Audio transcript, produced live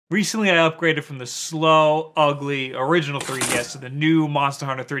Recently, I upgraded from the slow, ugly, original 3DS to the new Monster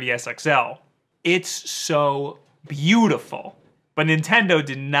Hunter 3DS XL. It's so beautiful. But Nintendo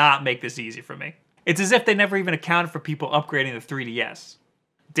did not make this easy for me. It's as if they never even accounted for people upgrading the 3DS.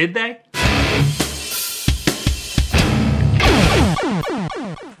 Did they?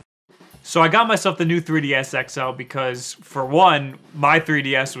 So I got myself the new 3DS XL because, for one, my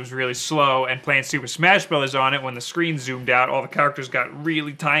 3DS was really slow, and playing Super Smash Bros. On it, when the screen zoomed out, all the characters got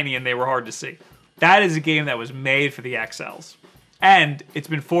really tiny and they were hard to see. That is a game that was made for the XLs. And it's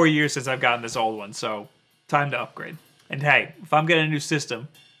been 4 years since I've gotten this old one, so time to upgrade. And hey, if I'm getting a new system,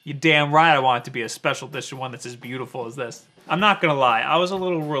 you're damn right I want it to be a special edition one that's as beautiful as this. I'm not gonna lie, I was a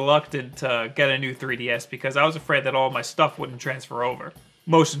little reluctant to get a new 3DS because I was afraid that all my stuff wouldn't transfer over.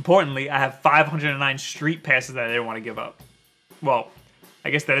 Most importantly, I have 509 street passes that I didn't want to give up. Well,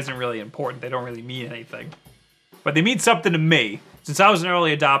 I guess that isn't really important. They don't really mean anything. But they mean something to me. Since I was an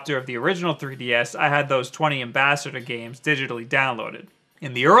early adopter of the original 3DS, I had those 20 Ambassador games digitally downloaded.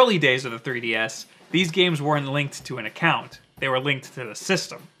 In the early days of the 3DS, these games weren't linked to an account. They were linked to the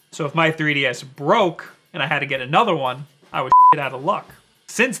system. So if my 3DS broke and I had to get another one, I was out of luck.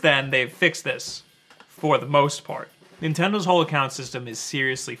 Since then, they've fixed this, for the most part. Nintendo's whole account system is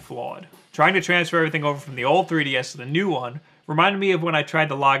seriously flawed. Trying to transfer everything over from the old 3DS to the new one reminded me of when I tried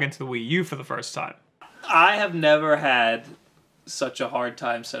to log into the Wii U for the first time. I have never had such a hard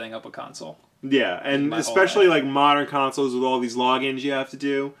time setting up a console. Yeah, and especially like modern consoles with all these logins you have to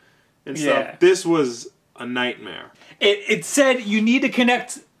do and stuff. Yeah. This was a nightmare. It said you need to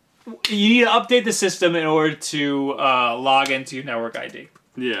connect, you need to update the system in order to log into your network ID.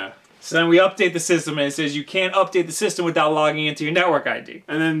 Yeah. So then we update the system and it says you can't update the system without logging into your network ID.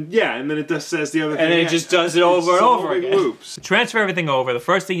 And then, yeah, and then it just says the other thing. And then it just does it over and over again. Loops. To transfer everything over, the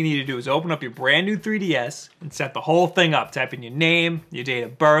first thing you need to do is open up your brand new 3DS and set the whole thing up. Type in your name, your date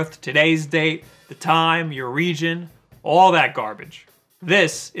of birth, today's date, the time, your region, all that garbage.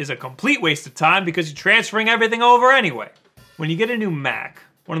 This is a complete waste of time because you're transferring everything over anyway. When you get a new Mac,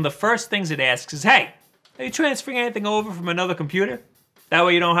 one of the first things it asks is, hey, are you transferring anything over from another computer? That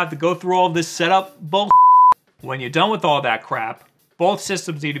way you don't have to go through all this setup bullshit. When you're done with all that crap, both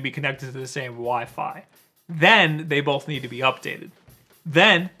systems need to be connected to the same Wi-Fi. Then they both need to be updated.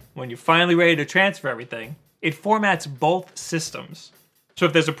 Then, when you're finally ready to transfer everything, it formats both systems. So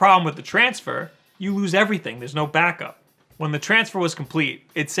if there's a problem with the transfer, you lose everything, there's no backup. When the transfer was complete,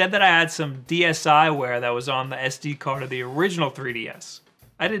 it said that I had some DSiWare that was on the SD card of the original 3DS.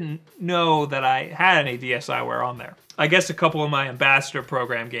 I didn't know that I had any DSiWare on there. I guess a couple of my Ambassador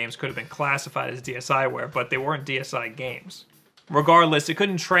program games could have been classified as DSiWare, but they weren't DSi games. Regardless, it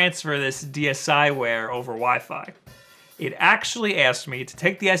couldn't transfer this DSiWare over Wi-Fi. It actually asked me to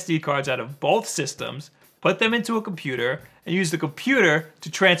take the SD cards out of both systems, put them into a computer, and use the computer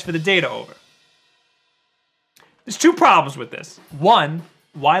to transfer the data over. There's two problems with this. One,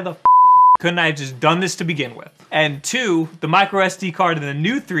 why the couldn't I have just done this to begin with? And two, the micro SD card in the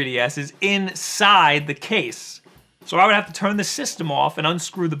new 3DS is inside the case. So I would have to turn the system off and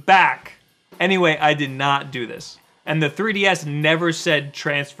unscrew the back. Anyway, I did not do this. And the 3DS never said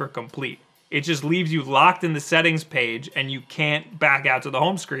transfer complete. It just leaves you locked in the settings page and you can't back out to the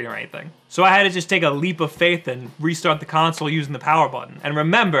home screen or anything. So I had to just take a leap of faith and restart the console using the power button. And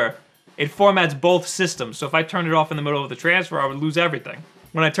remember, it formats both systems, so if I turned it off in the middle of the transfer, I would lose everything.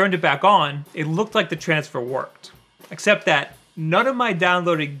 When I turned it back on, it looked like the transfer worked. Except that none of my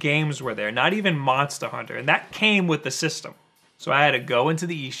downloaded games were there, not even Monster Hunter, and that came with the system. So I had to go into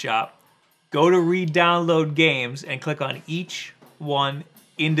the eShop, go to re-download games, and click on each one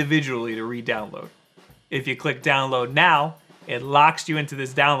individually to re-download. If you click download now, it locks you into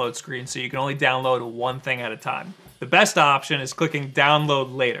this download screen so you can only download one thing at a time. The best option is clicking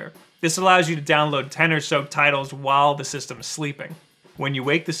download later. This allows you to download 10 or so titles while the system is sleeping. When you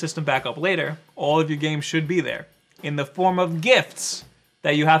wake the system back up later, all of your games should be there, in the form of gifts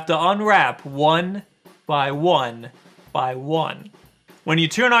that you have to unwrap one by one by one. When you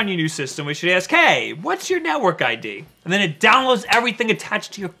turn on your new system, it should ask, hey, what's your network ID? And then it downloads everything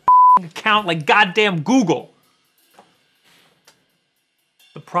attached to your account like goddamn Google.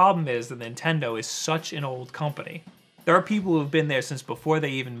 The problem is that Nintendo is such an old company. There are people who have been there since before they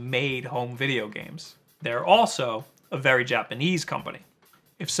even made home video games. They're also a very Japanese company.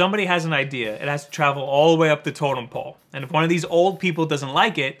 If somebody has an idea, it has to travel all the way up the totem pole. And if one of these old people doesn't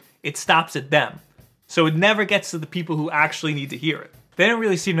like it, it stops at them. So it never gets to the people who actually need to hear it. They don't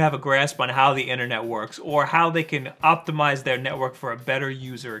really seem to have a grasp on how the internet works or how they can optimize their network for a better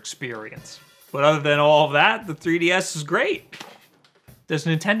user experience. But other than all of that, the 3DS is great. Does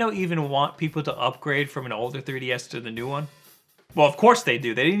Nintendo even want people to upgrade from an older 3DS to the new one? Well, of course they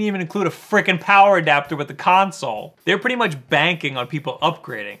do. They didn't even include a frickin' power adapter with the console. They're pretty much banking on people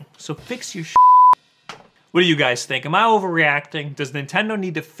upgrading. So fix your shit. What do you guys think? Am I overreacting? Does Nintendo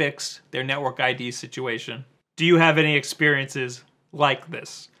need to fix their network ID situation? Do you have any experiences like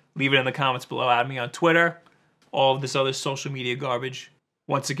this? Leave it in the comments below. Add me on Twitter. All of this other social media garbage.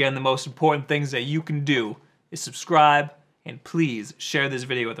 Once again, the most important things that you can do is subscribe and please share this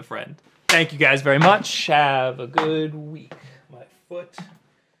video with a friend. Thank you guys very much. Have a good week. My foot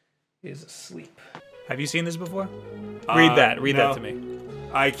is asleep. Have you seen this before? Read that no. to me.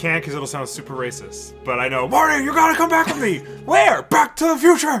 I can't because it'll sound super racist. But I know, Marty, you gotta come back with me! Where? Back to the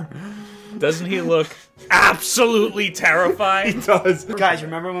future! Doesn't he look absolutely terrified? He does. Guys,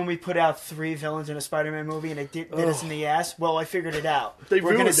 remember when we put out 3 villains in a Spider-Man movie and it bit us in the ass? Well, I figured it out.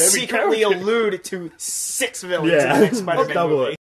 We're gonna secretly allude to 6 villains in the next Spider-Man movie.